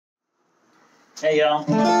Hey y'all.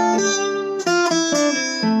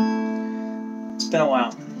 It's been a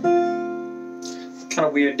while. Kind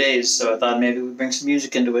of weird days, so I thought maybe we'd bring some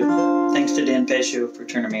music into it. Thanks to Dan Pescio for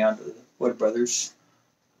turning me on to the Wood Brothers,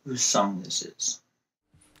 whose song this is.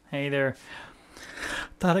 Hey there.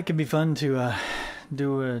 Thought it could be fun to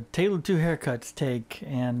do a Tale of Two Haircuts take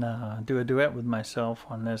and do a duet with myself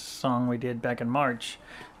on this song we did back in March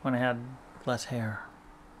when I had less hair.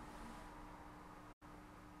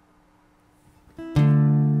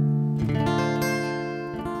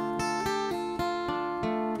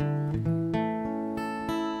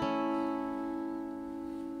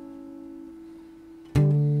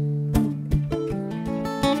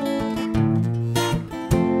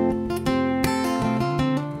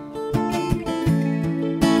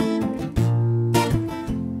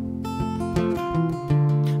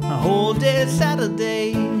 Whole day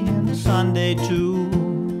Saturday and Sunday too,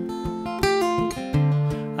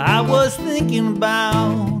 I was thinking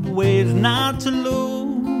about ways not to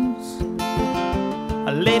lose.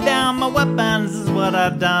 I laid down my weapons, is what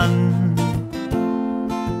I've done.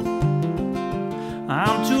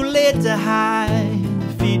 I'm too late to hide,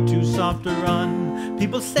 feet too soft to run.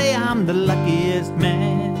 People say I'm the luckiest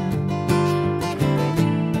man.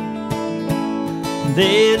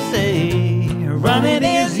 They say running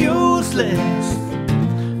is useless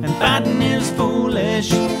and fighting is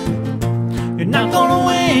foolish. You're not gonna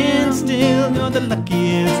win, still you're the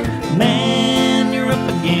luckiest man you're up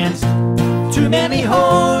against. Too many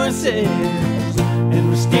horses and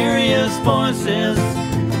mysterious voices.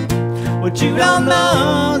 What you don't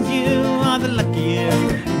know is you are the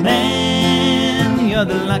luckiest man. You're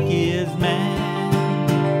the luckiest man.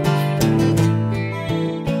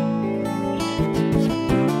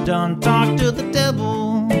 Don't talk to the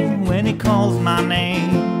devil when he calls my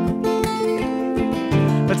name,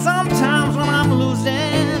 but sometimes when I'm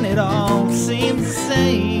losing it all seems the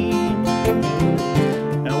same.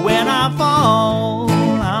 And when I fall,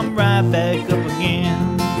 I'm right back up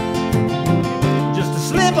again, just to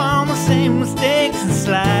slip on the same mistakes and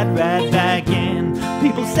slide right back in.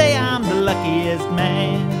 People say I'm the luckiest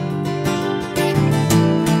man.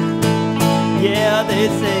 Yeah, they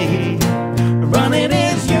say running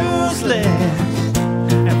is useless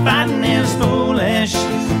and fighting is foolish.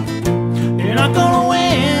 You're not gonna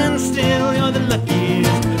win, still you're the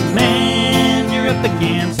luckiest man you're up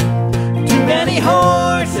against. Too many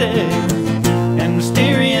horses and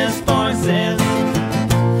mysterious voices.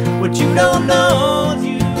 What you don't know is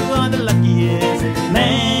you are the luckiest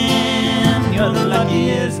man. You're the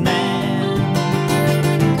luckiest man.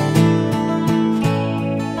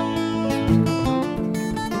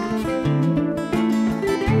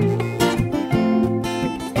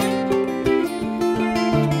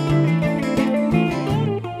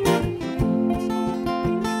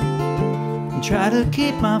 Try to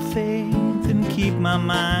keep my faith and keep my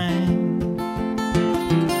mind.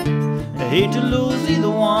 I hate to lose either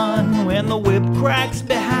one when the whip cracks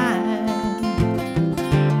behind.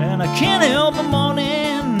 And I can't help the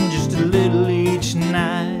morning just a little each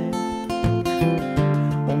night.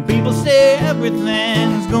 When people say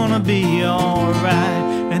everything's gonna be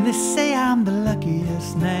alright, and they say I'm the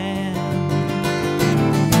luckiest man.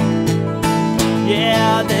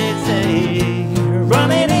 Yeah, they say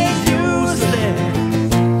running is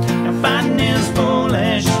useless and fighting is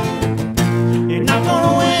foolish. You're not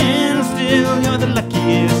gonna win, still you're the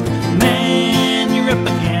luckiest man you're up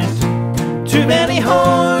against. Too many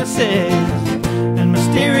horses and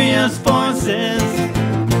mysterious voices.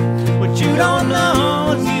 What you don't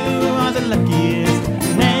know is you are the luckiest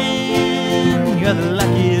man. You're the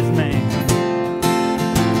luckiest man.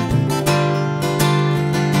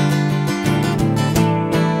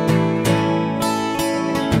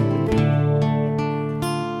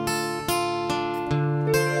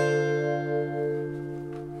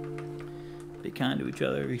 Be kind to each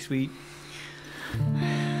other, be sweet.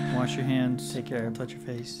 Wash your hands, take care, touch your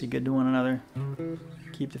face. Be good to one another.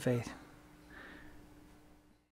 Keep the faith.